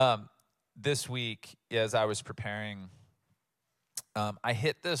This week, as I was preparing, I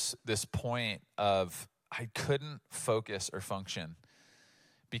hit this point of I couldn't focus or function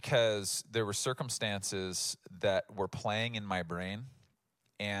because there were circumstances that were playing in my brain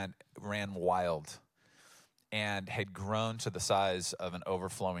and ran wild and had grown to the size of an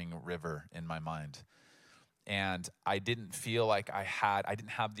overflowing river in my mind. And I didn't feel like I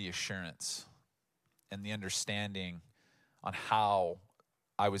didn't have the assurance and the understanding on how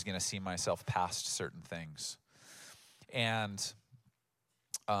I was going to see myself past certain things. And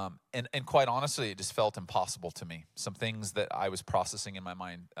quite honestly, it just felt impossible to me. Some things that I was processing in my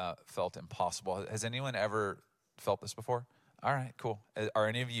mind felt impossible. Has anyone ever felt this before? All right, cool. Are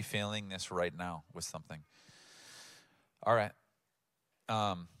any of you feeling this right now with something? All right.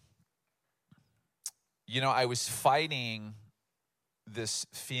 I was fighting this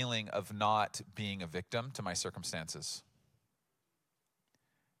feeling of not being a victim to my circumstances.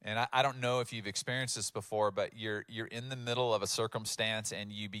 And I don't know if you've experienced this before, but you're in the middle of a circumstance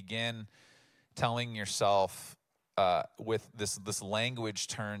and you begin telling yourself with this language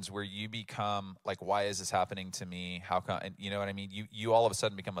turns where you become like, why is this happening to me? How come? And you know what I mean? You all of a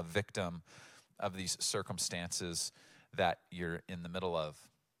sudden become a victim of these circumstances that you're in the middle of.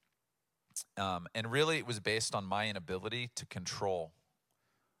 And really it was based on my inability to control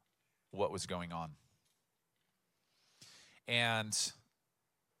what was going on. And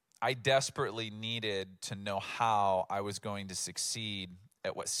I desperately needed to know how I was going to succeed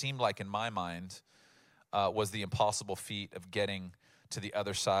at what seemed like, in my mind, was the impossible feat of getting to the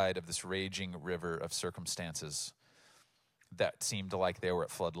other side of this raging river of circumstances that seemed like they were at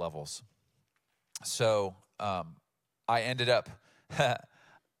flood levels. So I ended up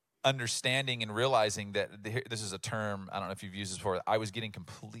understanding and realizing that this is a term, I don't know if you've used this before, I was getting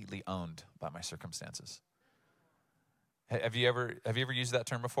completely owned by my circumstances. Have you ever used that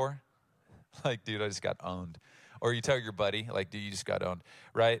term before? Like, dude, I just got owned. Or you tell your buddy, like, dude, you just got owned,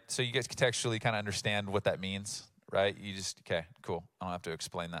 right? So you guys contextually kind of understand what that means, right? Okay, cool. I don't have to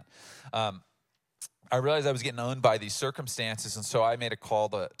explain that. I realized I was getting owned by these circumstances, and so I made a call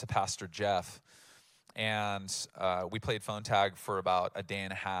to Pastor Jeff, and we played phone tag for about a day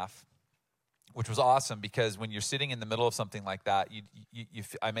and a half, which was awesome because when you're sitting in the middle of something like that,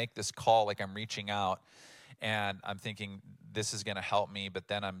 I make this call like I'm reaching out, and I'm thinking, this is going to help me, but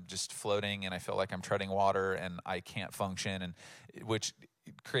then I'm just floating, and I feel like I'm treading water, and I can't function, and which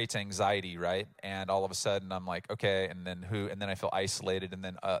creates anxiety, right? And all of a sudden, I'm like, okay, and then who? And then I feel isolated, and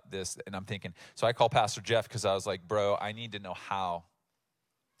then this, and I'm thinking. So I called Pastor Jeff because I was like, bro, I need to know how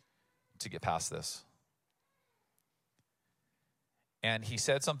to get past this. And he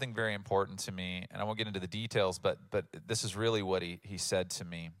said something very important to me, and I won't get into the details, but this is really what he said to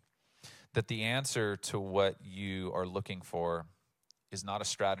me. That the answer to what you are looking for is not a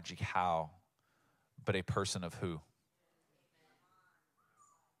strategy how, but a person of who.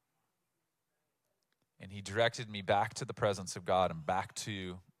 And he directed me back to the presence of God and back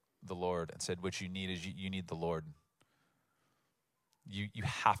to the Lord and said, what you need is you need the Lord. You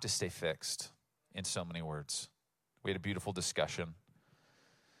have to stay fixed, in so many words. We had a beautiful discussion.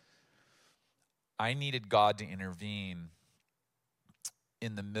 I needed God to intervene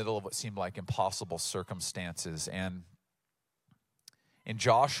in the middle of what seemed like impossible circumstances. And in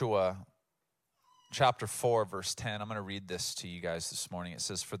Joshua chapter 4, verse 10, I'm going to read this to you guys this morning. It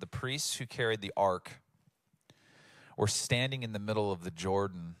says, for the priests who carried the ark were standing in the middle of the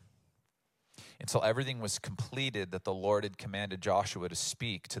Jordan until everything was completed that the Lord had commanded Joshua to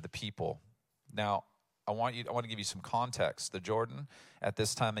speak to the people. Now, I want to give you some context. The Jordan at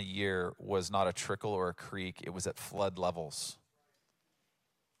this time of year was not a trickle or a creek. It was at flood levels.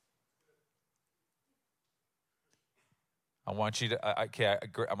 I want you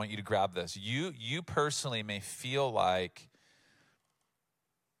to grab this. You personally may feel like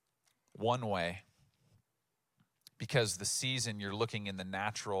one way because the season you're looking in the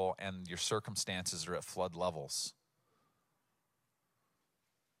natural and your circumstances are at flood levels.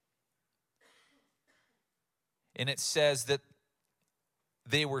 And it says that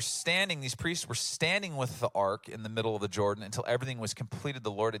these priests were standing with the ark in the middle of the Jordan until everything was completed.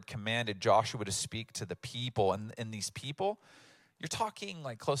 The Lord had commanded Joshua to speak to the people. And these people, you're talking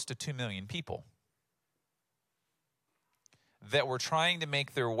like close to 2 million people that were trying to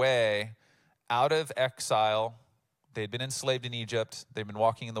make their way out of exile. They had been enslaved in Egypt. They've been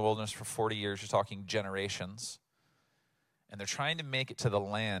walking in the wilderness for 40 years. You're talking generations. And they're trying to make it to the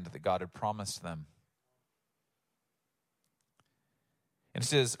land that God had promised them. And it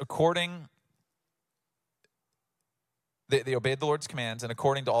says, they obeyed the Lord's commands, and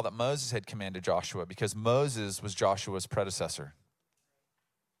according to all that Moses had commanded Joshua, because Moses was Joshua's predecessor.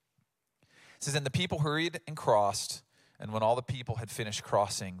 It says, and the people hurried and crossed, and when all the people had finished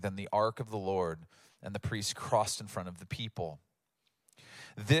crossing, then the ark of the Lord and the priest crossed in front of the people.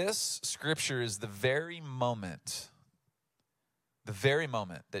 This scripture is the very moment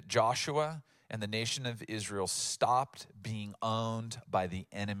that Joshua and the nation of Israel stopped being owned by the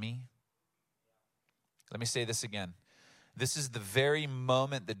enemy. Let me say this again. This is the very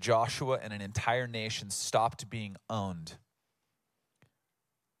moment that Joshua and an entire nation stopped being owned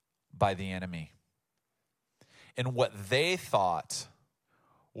by the enemy. And what they thought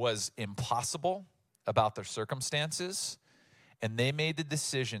was impossible about their circumstances, and they made the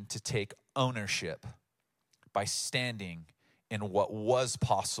decision to take ownership by standing in what was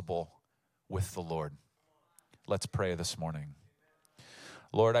possible with the Lord. Let's pray this morning.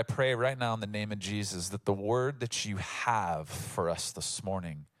 Lord, I pray right now in the name of Jesus that the word that you have for us this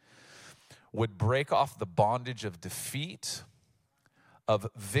morning would break off the bondage of defeat, of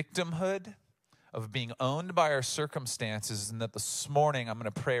victimhood, of being owned by our circumstances, and that this morning I'm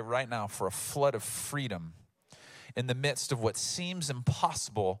going to pray right now for a flood of freedom in the midst of what seems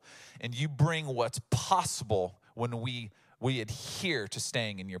impossible, and you bring what's possible when we adhere to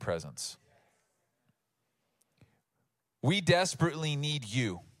staying in your presence. We desperately need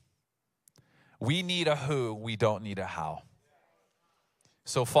you. We need a who, we don't need a how.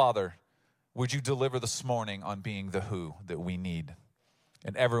 So, Father, would you deliver this morning on being the who that we need?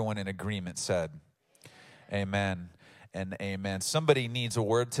 And everyone in agreement said, amen and amen. Somebody needs a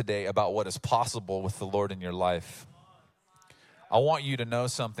word today about what is possible with the Lord in your life. I want you to know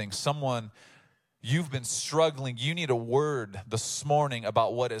something. You've been struggling. You need a word this morning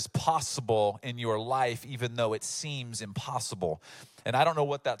about what is possible in your life, even though it seems impossible. And I don't know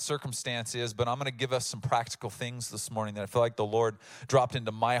what that circumstance is, but I'm going to give us some practical things this morning that I feel like the Lord dropped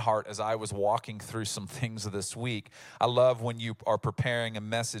into my heart as I was walking through some things this week. I love when you are preparing a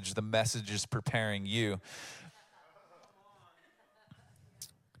message, the message is preparing you.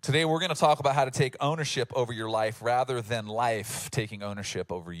 Today we're going to talk about how to take ownership over your life rather than life taking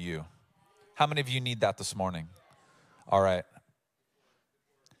ownership over you. How many of you need that this morning? All right.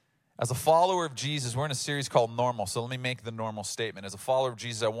 As a follower of Jesus, we're in a series called Normal. So let me make the normal statement. As a follower of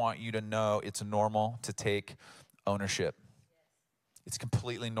Jesus, I want you to know it's normal to take ownership. It's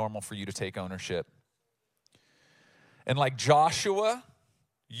completely normal for you to take ownership. And like Joshua,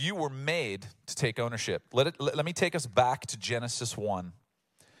 you were made to take ownership. Let me take us back to Genesis 1.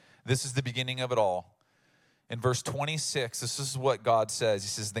 This is the beginning of it all. In verse 26, this is what God says. He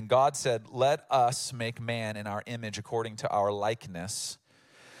says, then God said, let us make man in our image according to our likeness,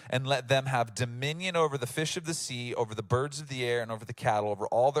 and let them have dominion over the fish of the sea, over the birds of the air, and over the cattle, over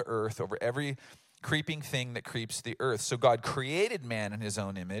all the earth, over every creeping thing that creeps the earth. So God created man in his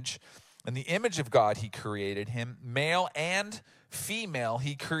own image. In the image of God, he created him. Male and female,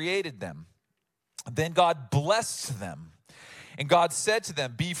 he created them. Then God blessed them. And God said to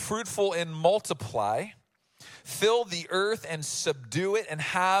them, be fruitful and multiply. Fill the earth and subdue it and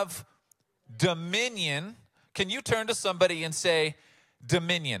have dominion. Can you turn to somebody and say,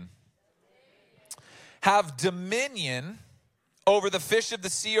 dominion? Have dominion over the fish of the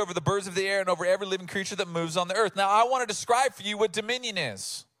sea, over the birds of the air, and over every living creature that moves on the earth. Now, I want to describe for you what dominion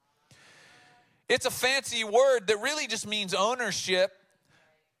is. It's a fancy word that really just means ownership,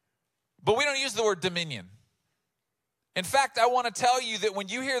 but we don't use the word dominion. In fact, I want to tell you that when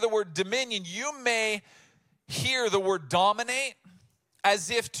you hear the word dominion, you may hear the word dominate as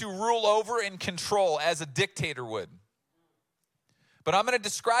if to rule over and control, as a dictator would. But I'm going to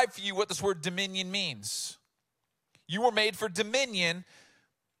describe for you what this word dominion means. You were made for dominion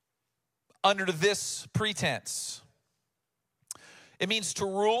under this pretense. It means to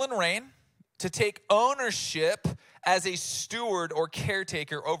rule and reign, to take ownership as a steward or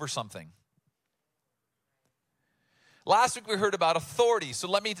caretaker over something. Last week we heard about authority. So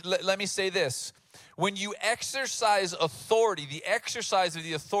let me say this. When you exercise authority, the exercise of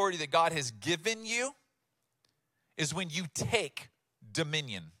the authority that God has given you is when you take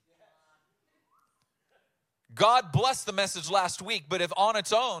dominion. God blessed the message last week, but if on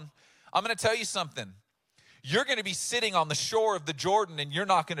its own, I'm going to tell you something. You're going to be sitting on the shore of the Jordan and you're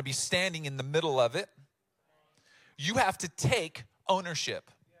not going to be standing in the middle of it. You have to take ownership.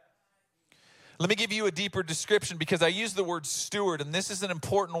 Let me give you a deeper description because I use the word steward, and this is an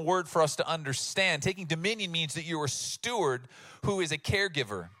important word for us to understand. Taking dominion means that you're a steward who is a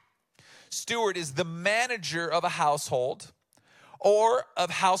caregiver. Steward is the manager of a household or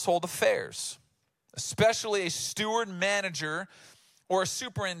of household affairs, especially a steward manager or a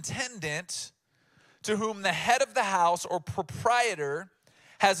superintendent to whom the head of the house or proprietor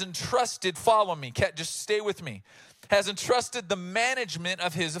has entrusted, follow me, just stay with me, has entrusted the management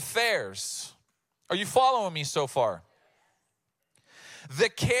of his affairs. Are you following me so far? The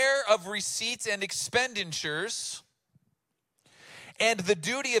care of receipts and expenditures, and the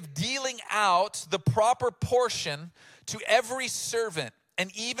duty of dealing out the proper portion to every servant,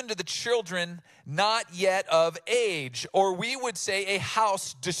 and even to the children not yet of age, or we would say a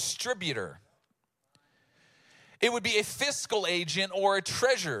house distributor. It would be a fiscal agent or a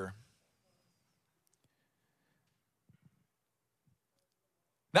treasurer.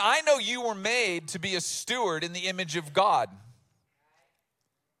 Now, I know you were made to be a steward in the image of God,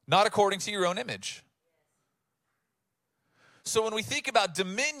 not according to your own image. So when we think about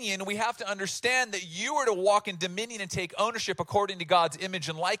dominion, we have to understand that you are to walk in dominion and take ownership according to God's image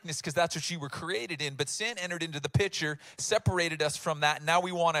and likeness, because that's what you were created in. But sin entered into the picture, separated us from that. And now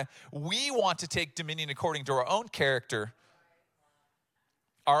we want to take dominion according to our own character,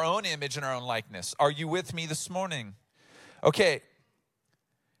 our own image, and our own likeness. Are you with me this morning? Okay.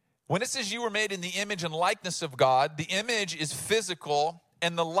 When it says you were made in the image and likeness of God, the image is physical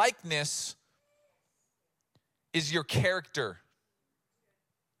and the likeness is your character.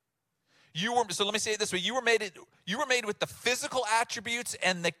 So let me say it this way. You were made with the physical attributes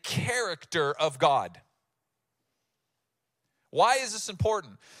and the character of God. Why is this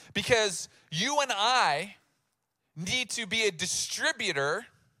important? Because you and I need to be a distributor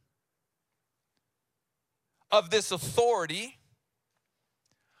of this authority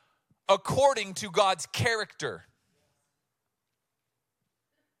according to God's character.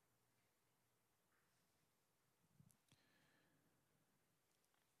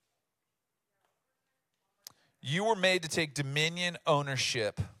 You were made to take dominion,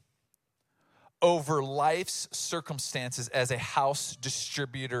 ownership over life's circumstances as a house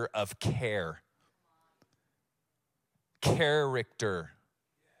distributor of care. Character.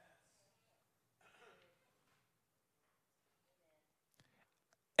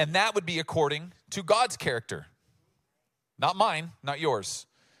 And that would be according to God's character. Not mine, not yours.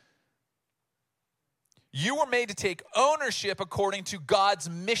 You were made to take ownership according to God's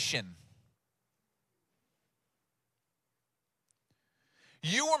mission.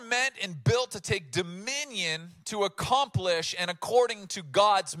 You were meant and built to take dominion to accomplish and according to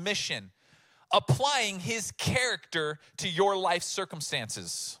God's mission, applying his character to your life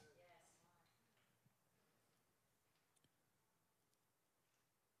circumstances.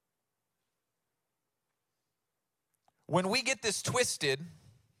 When we get this twisted,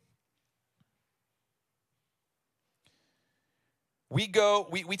 we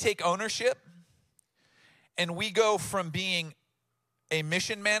take ownership and we go from being a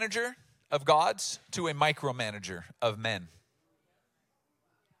mission manager of God's to a micromanager of men.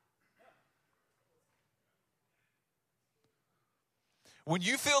 When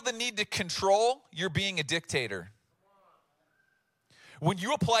you feel the need to control, you're being a dictator. When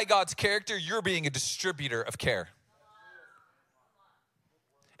you apply God's character, you're being a distributor of care.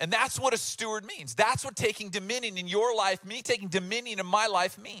 And that's what a steward means. That's what taking dominion in your life, me taking dominion in my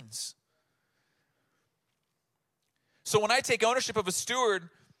life means. So when I take ownership of a steward,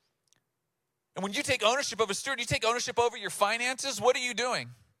 and when you take ownership of a steward, you take ownership over your finances, what are you doing?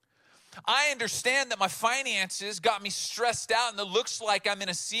 I understand that my finances got me stressed out and it looks like I'm in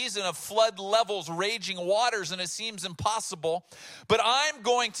a season of flood levels, raging waters, and it seems impossible. But I'm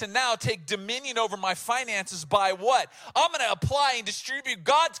going to now take dominion over my finances by what? I'm going to apply and distribute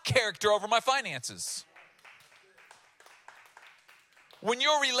God's character over my finances. When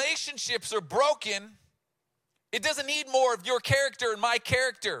your relationships are broken, it doesn't need more of your character and my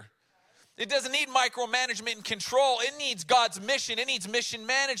character. It doesn't need micromanagement and control. It needs God's mission. It needs mission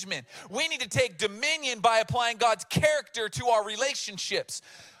management. We need to take dominion by applying God's character to our relationships.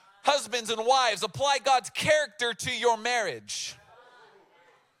 Husbands and wives, apply God's character to your marriage.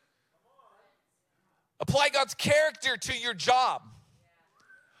 Apply God's character to your job.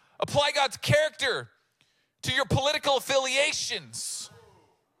 Apply God's character to your political affiliations.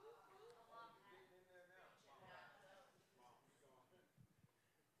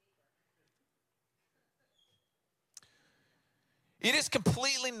 It is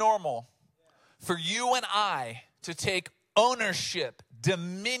completely normal for you and I to take ownership,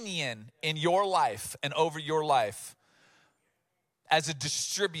 dominion in your life and over your life as a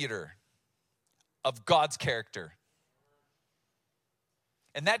distributor of God's character.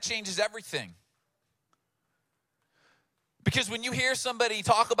 And that changes everything. Because when you hear somebody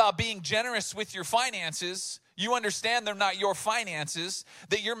talk about being generous with your finances, you understand they're not your finances,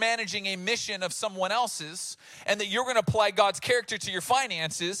 that you're managing a mission of someone else's, and that you're going to apply God's character to your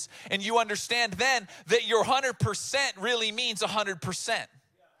finances, and you understand then that your 100% really means 100%.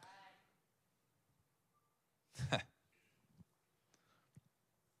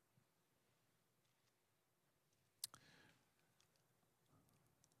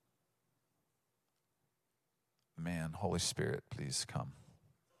 Man, Holy Spirit, please come.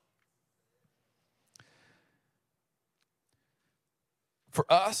 For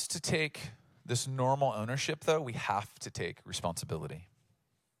us to take this normal ownership, though, we have to take responsibility.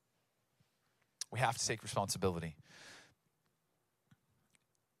 We have to take responsibility.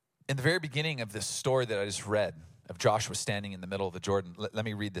 In the very beginning of this story that I just read, of Joshua standing in the middle of the Jordan, let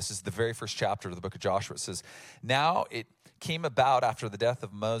me read this. This is the very first chapter of the book of Joshua. It says, "Now it came about after the death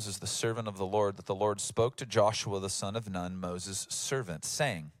of Moses, the servant of the Lord, that the Lord spoke to Joshua, the son of Nun, Moses' servant,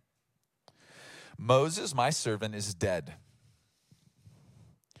 saying, 'Moses, my servant, is dead.'"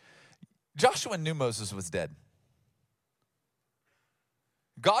 Joshua knew Moses was dead.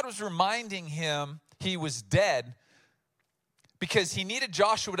 God was reminding him he was dead because he needed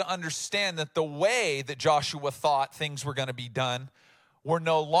Joshua to understand that the way that Joshua thought things were going to be done were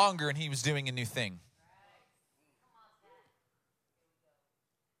no longer, and he was doing a new thing.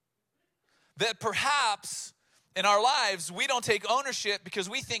 That perhaps in our lives, we don't take ownership because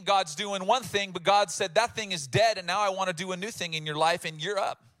we think God's doing one thing, but God said that thing is dead, and now I want to do a new thing in your life, and you're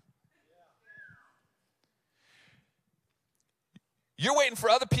up. You're waiting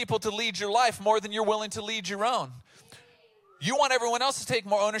for other people to lead your life more than you're willing to lead your own. You want everyone else to take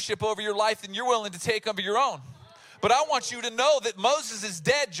more ownership over your life than you're willing to take over your own. But I want you to know that Moses is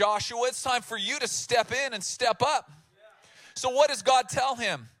dead, Joshua. It's time for you to step in and step up. So what does God tell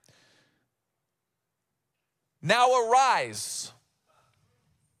him? Now arise.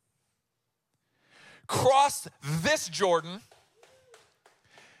 Cross this Jordan.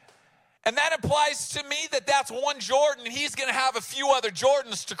 And that implies to me that that's one Jordan. He's going to have a few other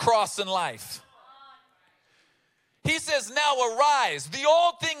Jordans to cross in life. He says, now arise. The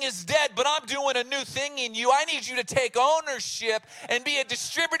old thing is dead, but I'm doing a new thing in you. I need you to take ownership and be a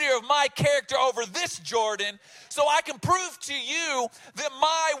distributor of my character over this Jordan so I can prove to you that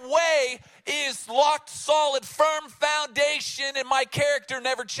my way is locked, solid, firm foundation, and my character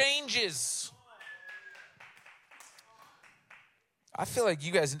never changes. I feel like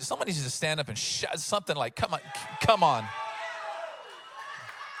you guys, somebody needs to stand up and shout something like, come on, come on.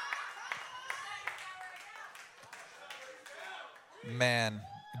 Man,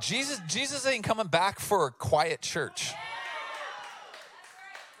 Jesus ain't coming back for a quiet church.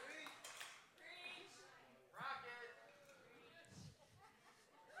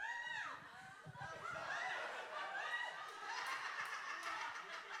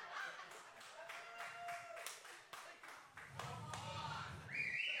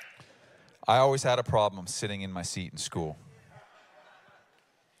 I always had a problem sitting in my seat in school.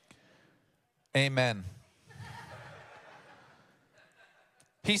 Amen.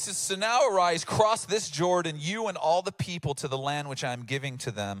 He says, so now arise, cross this Jordan, you and all the people, to the land which I am giving to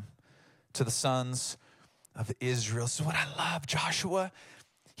them, to the sons of Israel. So what I love, Joshua,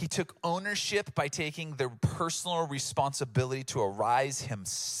 he took ownership by taking the personal responsibility to arise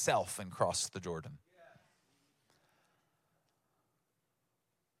himself and cross the Jordan.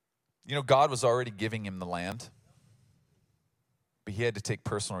 You know, God was already giving him the land, but he had to take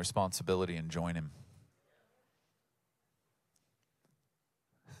personal responsibility and join him.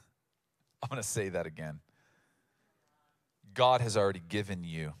 I'm going to say that again. God has already given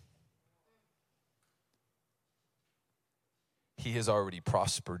you. He has already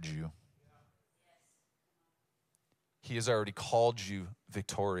prospered you. He has already called you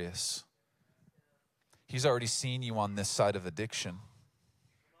victorious. He's already seen you on this side of addiction.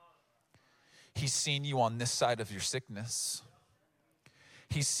 He's seen you on this side of your sickness.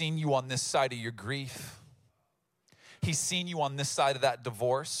 He's seen you on this side of your grief. He's seen you on this side of that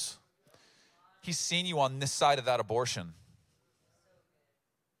divorce. He's seen you on this side of that abortion.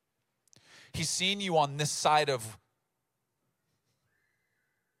 He's seen you on this side of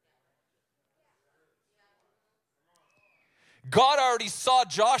God already saw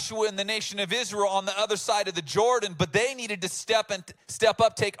Joshua and the nation of Israel on the other side of the Jordan, but they needed to step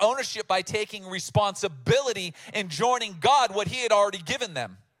up, take ownership by taking responsibility and joining God, what he had already given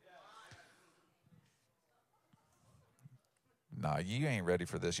them. Nah, you ain't ready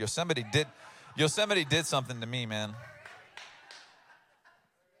for this. Yosemite did something to me, man.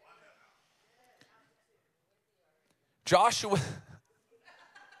 Joshua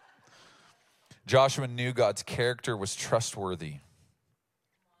knew God's character was trustworthy.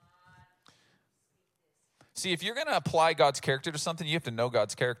 See, if you're going to apply God's character to something, you have to know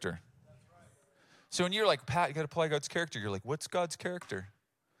God's character. So when you're like, Pat, you got to apply God's character, you're like, what's God's character?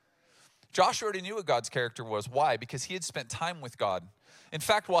 Joshua already knew what God's character was. Why? Because he had spent time with God. In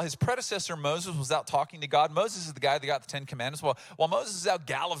fact, while his predecessor Moses was out talking to God, Moses is the guy that got the 10 Commandments. While Moses is out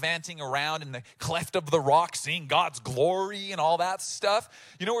gallivanting around in the cleft of the rock, seeing God's glory and all that stuff,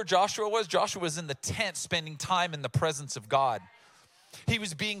 you know where Joshua was? Joshua was in the tent spending time in the presence of God. He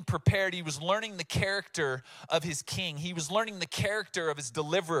was being prepared. He was learning the character of his king. He was learning the character of his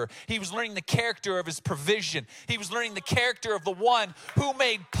deliverer. He was learning the character of his provision. He was learning the character of the one who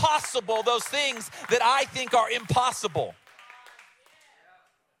made possible those things that I think are impossible.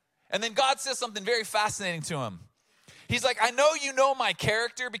 And then God says something very fascinating to him. He's like, I know you know my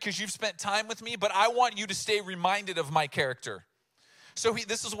character because you've spent time with me, but I want you to stay reminded of my character. So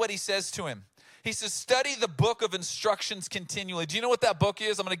this is what he says to him. He says, study the book of instructions continually. Do you know what that book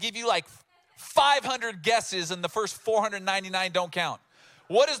is? I'm going to give you like 500 guesses, and the first 499 don't count.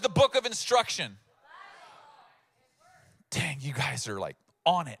 What is the book of instruction? Dang, you guys are like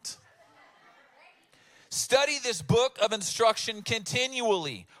on it. Study this book of instruction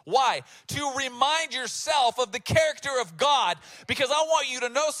continually. Why? To remind yourself of the character of God, because I want you to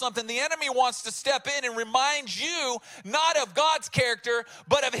know something. The enemy wants to step in and remind you not of God's character,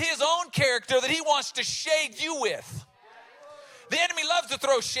 but of his own character that he wants to shade you with. The enemy loves to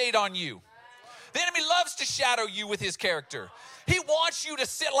throw shade on you. The enemy loves to shadow you with his character. He wants you to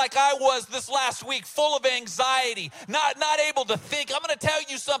sit like I was this last week, full of anxiety, not able to think. I'm going to tell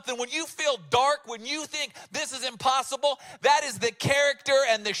you something. When you feel dark, when you think this is impossible, that is the character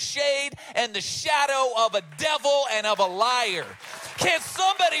and the shade and the shadow of a devil and of a liar. Can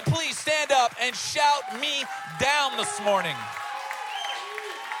somebody please stand up and shout me down this morning?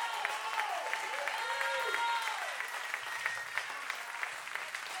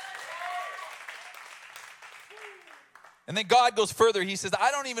 And then God goes further. He says,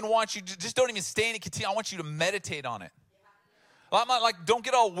 I don't even want you to, just don't even stay in it, continue. I want you to meditate on it. Well, I'm not like, don't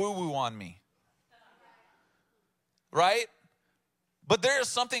get all woo-woo on me. Right? But there is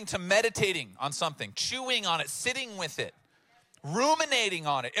something to meditating on something, chewing on it, sitting with it, ruminating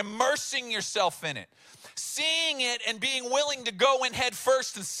on it, immersing yourself in it, seeing it and being willing to go in head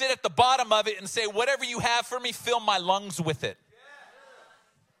first and sit at the bottom of it and say, whatever you have for me, fill my lungs with it.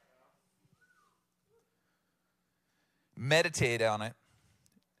 Meditate on it.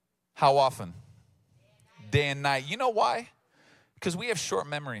 How often? Day and night. You know why? Because we have short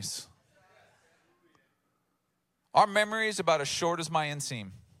memories. Our memory is about as short as my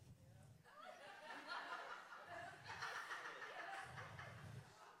inseam.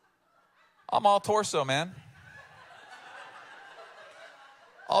 I'm all torso, man.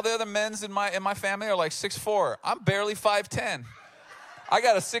 All the other men's in my family are like 6'4". I'm barely 5'10". I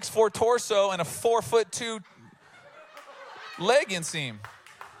got a 6'4" torso and a 4'2" leg inseam.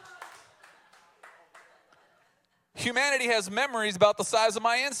 Humanity has memories about the size of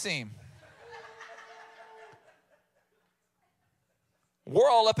my inseam. We're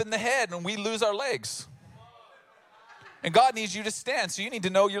all up in the head and we lose our legs. And God needs you to stand, so you need to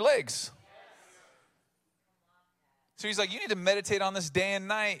know your legs. So he's like, you need to meditate on this day and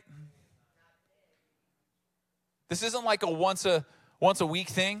night. This isn't like a once a week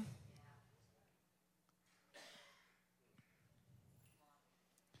thing.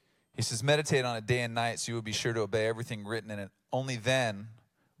 He says, meditate on it day and night so you will be sure to obey everything written in it. Only then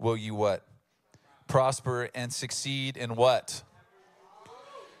will you what? Prosper and succeed in what?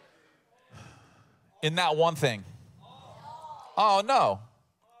 In that one thing. Oh, no.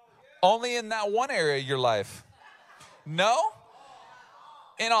 Only in that one area of your life. No?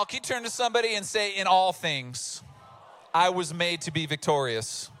 And can you turn to somebody and say, in all things, I was made to be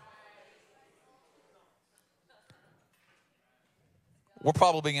victorious. We're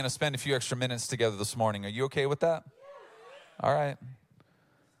probably going to spend a few extra minutes together this morning. Are you okay with that? All right.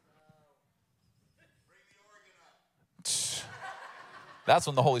 That's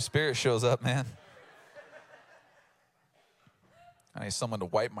when the Holy Spirit shows up, man. I need someone to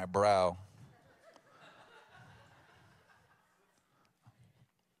wipe my brow.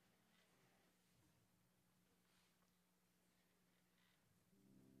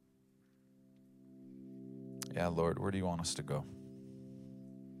 Yeah, Lord, where do you want us to go?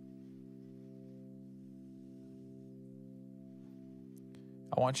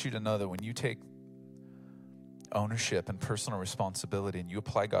 I want you to know that when you take ownership and personal responsibility and you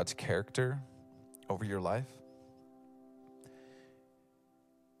apply God's character over your life,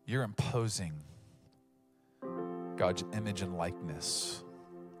 you're imposing God's image and likeness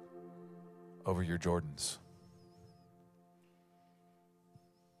over your Jordans.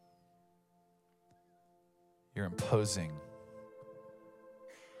 You're imposing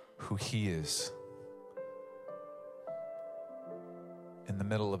who He is in the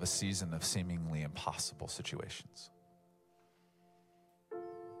middle of a season of seemingly impossible situations.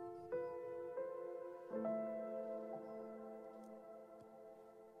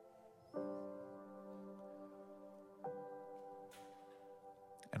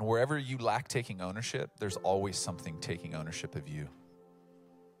 And wherever you lack taking ownership, there's always something taking ownership of you.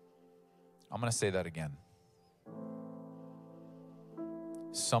 I'm going to say that again.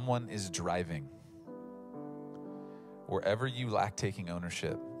 Someone is driving. Wherever you lack taking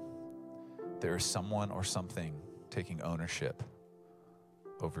ownership, there is someone or something taking ownership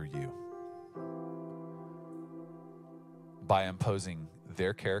over you by imposing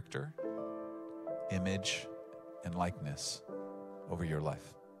their character, image, and likeness over your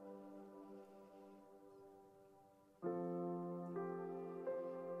life.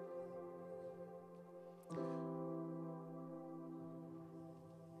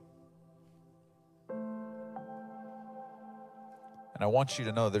 And I want you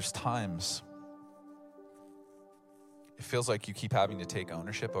to know there's times it feels like you keep having to take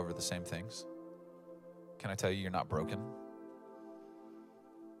ownership over the same things. Can I tell you, you're not broken?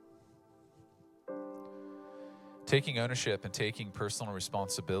 Taking ownership and taking personal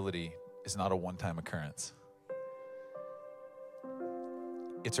responsibility is not a one-time occurrence.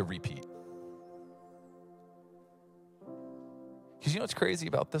 It's a repeat. Because you know what's crazy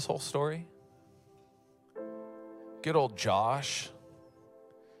about this whole story? Good old Josh.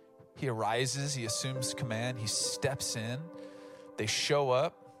 He arises, he assumes command, he steps in. They show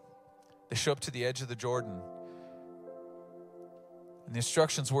up to the edge of the Jordan. And the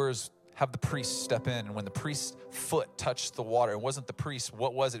instructions were have the priest step in. And when the priest's foot touched the water, it wasn't the priest.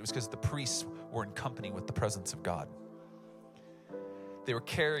 What was it? It was because the priests were in company with the presence of God. They were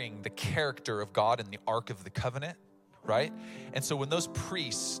carrying the character of God in the Ark of the Covenant, right? And so when those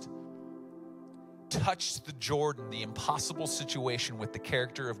priests touched the Jordan, the impossible situation with the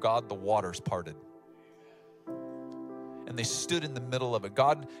character of God, the waters parted. And they stood in the middle of it.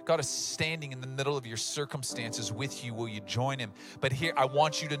 God is standing in the middle of your circumstances with you. Will you join him? But here, I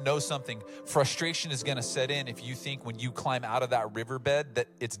want you to know something. Frustration is going to set in if you think when you climb out of that riverbed that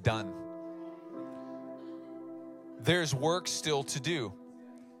it's done. There's work still to do.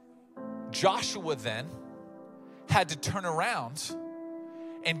 Joshua then had to turn around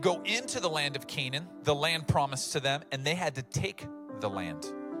and go into the land of Canaan, the land promised to them, and they had to take the land.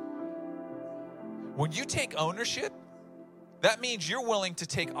 When you take ownership, that means you're willing to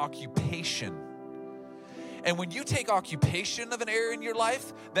take occupation. And when you take occupation of an area in your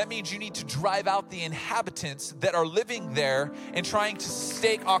life, that means you need to drive out the inhabitants that are living there and trying to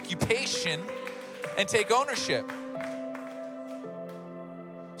stake occupation and take ownership.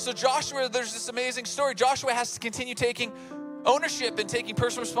 So Joshua, there's this amazing story. Joshua has to continue taking ownership and taking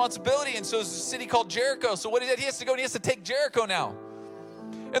personal responsibility. And so there's a city called Jericho. So what he did, he has to go and he has to take Jericho now.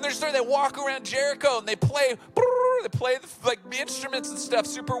 And there's a story, they walk around Jericho and they play like the instruments and stuff,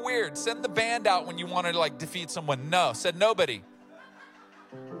 super weird. Send the band out when you want to like defeat someone. No, said nobody.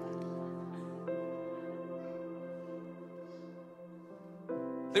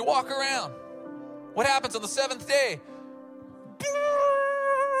 They walk around. What happens on the seventh day?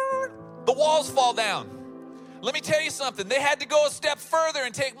 The walls fall down. Let me tell you something. They had to go a step further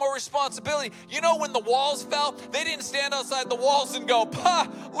and take more responsibility. You know, when the walls fell, they didn't stand outside the walls and go,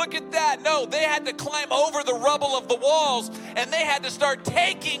 look at that. No, they had to climb over the rubble of the walls, and they had to start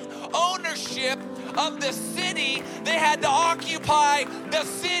taking ownership of the city. They had to occupy the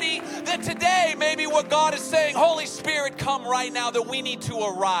city. That today, maybe what God is saying, Holy Spirit, come right now, that we need to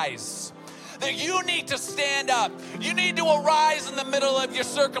arise. That you need to stand up. You need to arise in the middle of your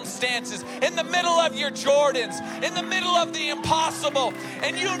circumstances, in the middle of your Jordans, in the middle of the impossible.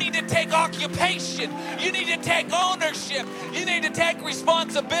 And you need to take occupation. You need to take ownership. You need to take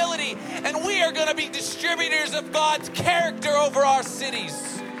responsibility. And we are going to be distributors of God's character over our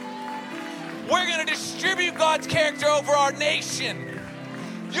cities. We're going to distribute God's character over our nation.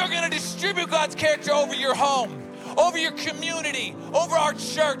 You're going to distribute God's character over your home, over your community, over our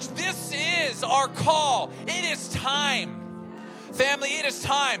church. This is our call. It is time. Family, it is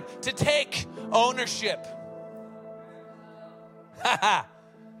time to take ownership. It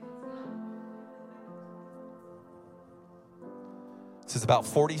says about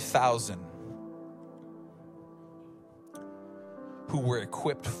 40,000 who were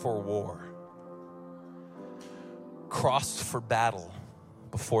equipped for war crossed for battle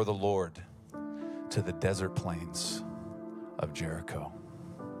before the Lord to the desert plains of Jericho.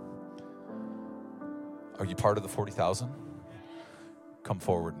 Are you part of the 40,000? Come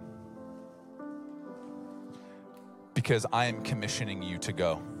forward. Because I am commissioning you to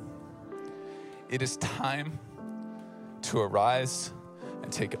go. It is time to arise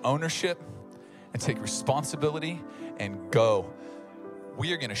and take ownership and take responsibility and go.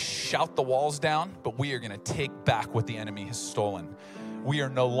 We are going to shout the walls down, but we are going to take back what the enemy has stolen. We are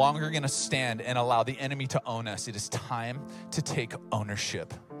no longer going to stand and allow the enemy to own us. It is time to take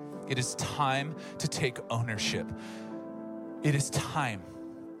ownership. It is time to take ownership. It is time.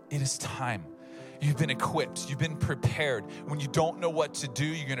 It is time. You've been equipped. You've been prepared. When you don't know what to do,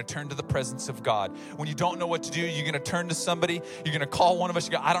 you're going to turn to the presence of God. When you don't know what to do, you're going to turn to somebody. You're going to call one of us.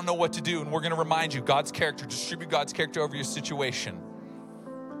 You go, I don't know what to do. And we're going to remind you God's character. Distribute God's character over your situation.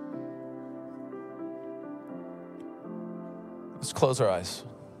 Let's close our eyes.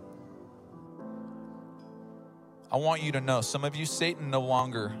 I want you to know, some of you, Satan no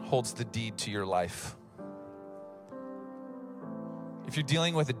longer holds the deed to your life. If you're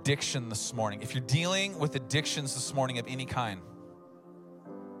dealing with addiction this morning, if you're dealing with addictions this morning of any kind,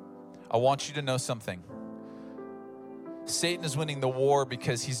 I want you to know something. Satan is winning the war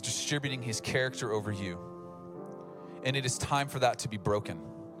because he's distributing his character over you. And it is time for that to be broken.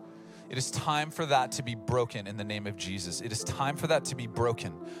 It is time for that to be broken in the name of Jesus. It is time for that to be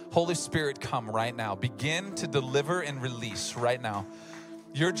broken. Holy Spirit, come right now. Begin to deliver and release right now.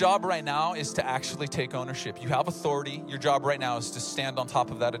 Your job right now is to actually take ownership. You have authority. Your job right now is to stand on top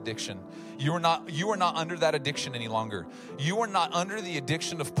of that addiction. You are not under that addiction any longer. You are not under the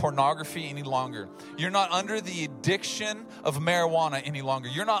addiction of pornography any longer. You're not under the addiction of marijuana any longer.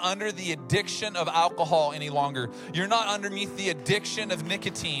 You're not under the addiction of alcohol any longer. You're not underneath the addiction of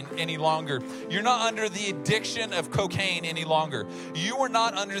nicotine any longer. You're not under the addiction of cocaine any longer. You are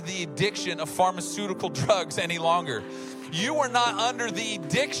not under the addiction of pharmaceutical drugs any longer. You are not under the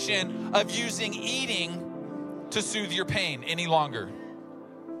addiction of using eating to soothe your pain any longer.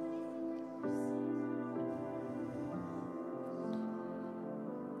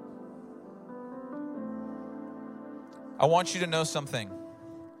 I want you to know something.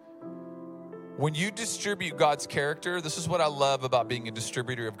 When you distribute God's character, this is what I love about being a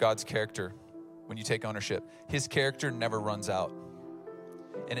distributor of God's character. When you take ownership, His character never runs out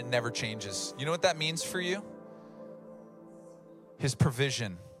and it never changes. You know what that means for you? His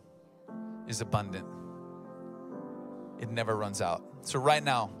provision is abundant. It never runs out. So right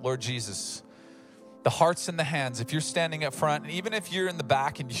now, Lord Jesus, the hearts and the hands, if you're standing up front, and even if you're in the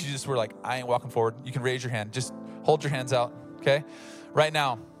back and you just were like, I ain't walking forward, you can raise your hand. Just hold your hands out, okay? Right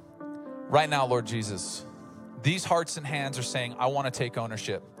now, Lord Jesus, these hearts and hands are saying, I want to take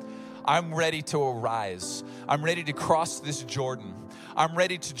ownership. I'm ready to arise. I'm ready to cross this Jordan. I'm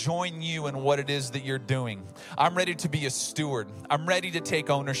ready to join you in what it is that you're doing. I'm ready to be a steward. I'm ready to take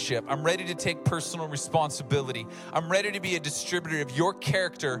ownership. I'm ready to take personal responsibility. I'm ready to be a distributor of your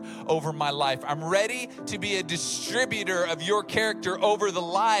character over my life. I'm ready to be a distributor of your character over the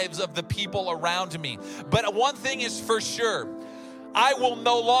lives of the people around me. But one thing is for sure, I will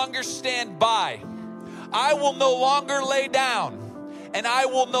no longer stand by. I will no longer lay down. And I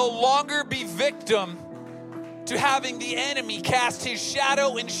will no longer be victim to having the enemy cast his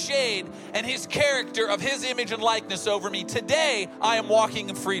shadow and shade and his character of his image and likeness over me. Today, I am walking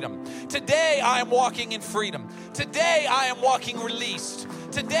in freedom. Today, I am walking in freedom. Today, I am walking released.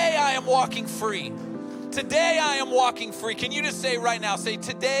 Today, I am walking free. Today, I am walking free. Can you just say right now, say,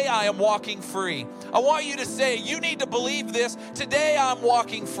 today, I am walking free. I want you to say, you need to believe this. Today, I'm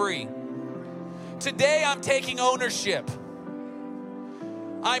walking free. Today, I'm taking ownership.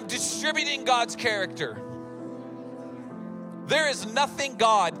 I'm distributing God's character. There is nothing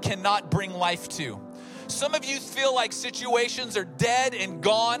God cannot bring life to. Some of you feel like situations are dead and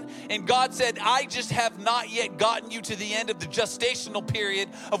gone, and God said, I just have not yet gotten you to the end of the gestational period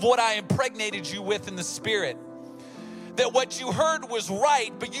of what I impregnated you with in the Spirit. That what you heard was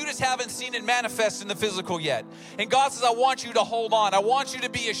right, but you just haven't seen it manifest in the physical yet. And God says, I want you to hold on. I want you to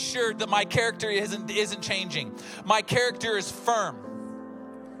be assured that my character isn't changing. My character is firm.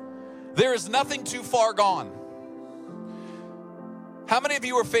 There is nothing too far gone. How many of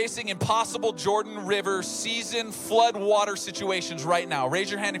you are facing impossible Jordan River season flood water situations right now?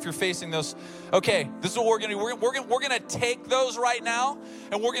 Raise your hand if you're facing those. Okay, this is what we're going to do. We're going to take those right now,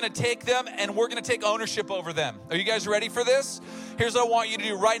 and we're going to take them, and we're going to take ownership over them. Are you guys ready for this? Here's what I want you to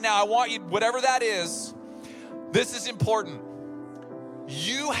do right now. I want you, whatever that is, this is important.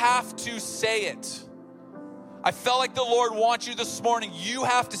 You have to say it. I felt like the Lord wants you this morning. You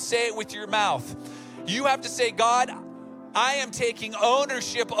have to say it with your mouth. You have to say, God, I am taking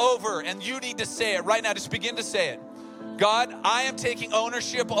ownership over, and you need to say it right now. Just begin to say it. God, I am taking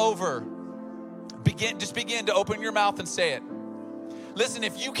ownership over. Just begin to open your mouth and say it. Listen,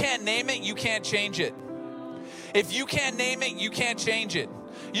 if you can't name it, you can't change it. If you can't name it, you can't change it.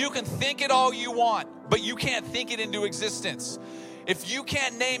 You can think it all you want, but you can't think it into existence. If you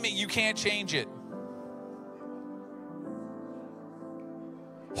can't name it, you can't change it.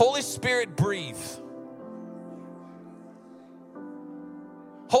 Holy Spirit, breathe.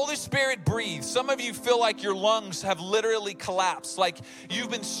 Holy Spirit, breathe. Some of you feel like your lungs have literally collapsed, like you've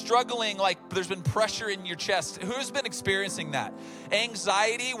been struggling, like there's been pressure in your chest. Who's been experiencing that?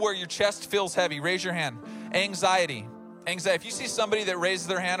 Anxiety where your chest feels heavy. Raise your hand. Anxiety. If you see somebody that raises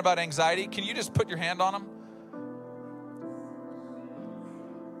their hand about anxiety, can you just put your hand on them?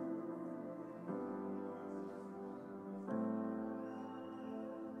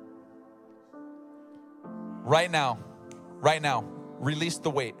 Right now, release the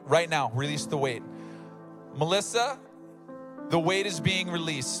weight. Right now, release the weight. Melissa, the weight is being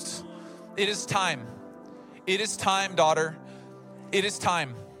released. It is time. It is time, daughter. It is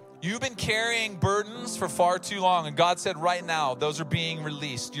time. You've been carrying burdens for far too long, and God said right now, those are being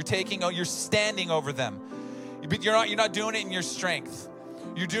released. You're standing over them. You're not doing it in your strength.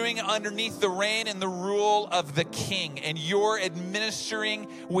 You're doing it underneath the reign and the rule of the King, and you're administering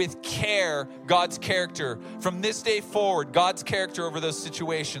with care God's character. From this day forward, God's character over those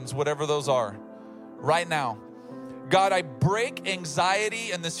situations, whatever those are, right now. God, I break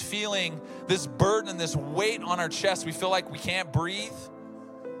anxiety and this feeling, this burden and this weight on our chest. We feel like we can't breathe.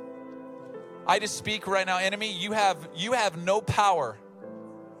 I just speak right now, enemy, you have no power.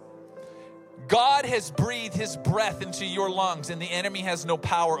 God has breathed his breath into your lungs, and the enemy has no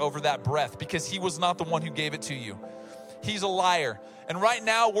power over that breath because he was not the one who gave it to you. He's a liar. And right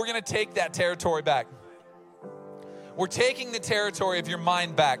now, we're going to take that territory back. We're taking the territory of your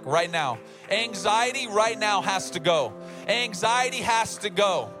mind back right now. Anxiety right now has to go. Anxiety has to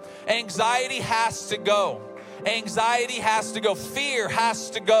go. Anxiety has to go. Anxiety has to go. Fear has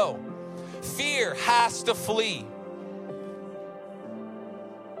to go. Fear has to flee.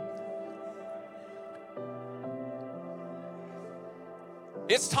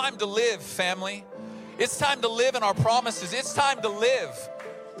 It's time to live, family. It's time to live in our promises. It's time to live.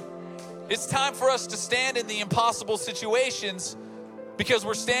 It's time for us to stand in the impossible situations because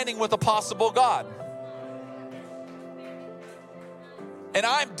we're standing with a possible God. And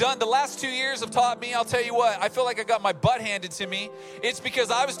I'm done. The last 2 years have taught me, I'll tell you what, I feel like I got my butt handed to me. It's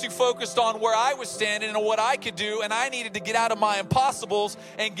because I was too focused on where I was standing and what I could do, and I needed to get out of my impossibles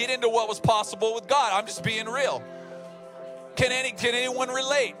and get into what was possible with God. I'm just being real. Can anyone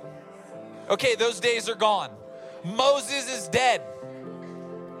relate? Okay, those days are gone. Moses is dead.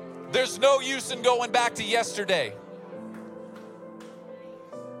 There's no use in going back to yesterday.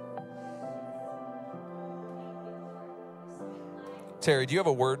 Terry, do you have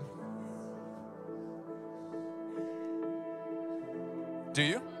a word? Do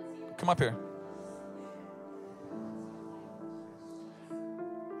you? Come up here.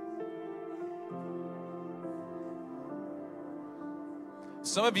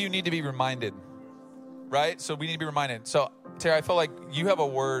 Some of you need to be reminded, right? So we need to be reminded. So, Terry, I feel like you have a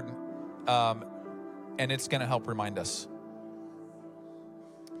word, and it's going to help remind us.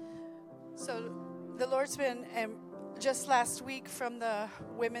 So the Lord's been, just last week from the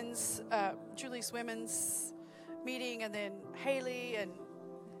women's, Julie's women's meeting, and then Haley, and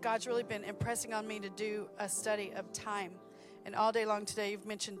God's really been impressing on me to do a study of time. And all day long today, you've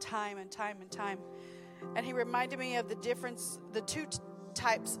mentioned time and time and time. And he reminded me of the difference, the two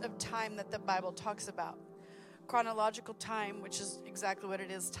types of time that the Bible talks about. Chronological time, which is exactly what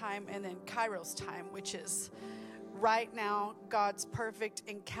it is, time, and then Kairos time, which is right now, God's perfect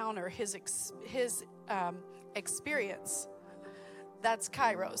encounter, his experience. That's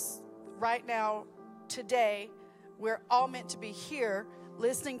Kairos. Right now, today, we're all meant to be here,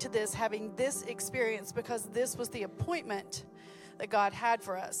 listening to this, having this experience, because this was the appointment that God had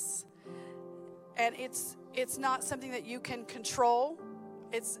for us. And it's not something that you can control.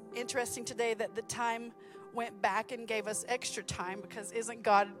 It's interesting today that the time went back and gave us extra time, because isn't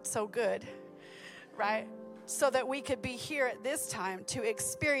God so good, right? So that we could be here at this time to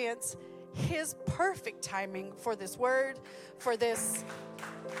experience his perfect timing for this word, for this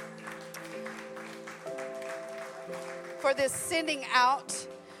sending out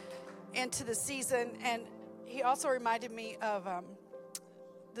into the season. And he also reminded me of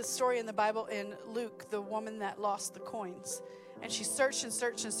the story in the Bible in Luke, the woman that lost the coins. And she searched and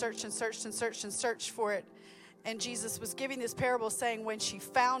searched and searched and searched and searched and searched for it. And Jesus was giving this parable saying, when she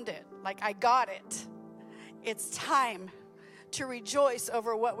found it, like, I got it, it's time to rejoice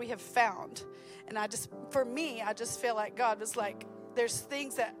over what we have found. And I just feel like God was like, there's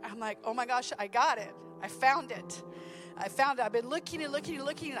things that I'm like, oh my gosh, I got it. I found it. I've been looking and looking and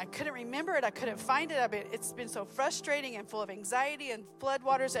looking, and I couldn't remember it. I couldn't find it. It's been so frustrating and full of anxiety and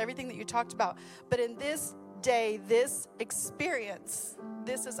floodwaters, everything that you talked about. But in this day, this experience,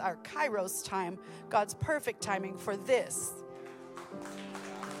 this is our Kairos time, God's perfect timing for this.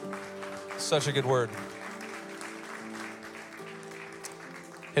 Such a good word.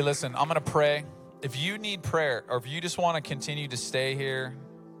 Hey, listen, I'm going to pray. If you need prayer, or if you just want to continue to stay here,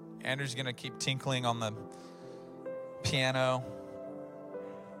 Andrew's going to keep tinkling on the piano.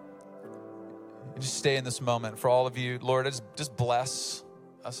 Just stay in this moment. For all of you, Lord, just bless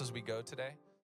us as we go today.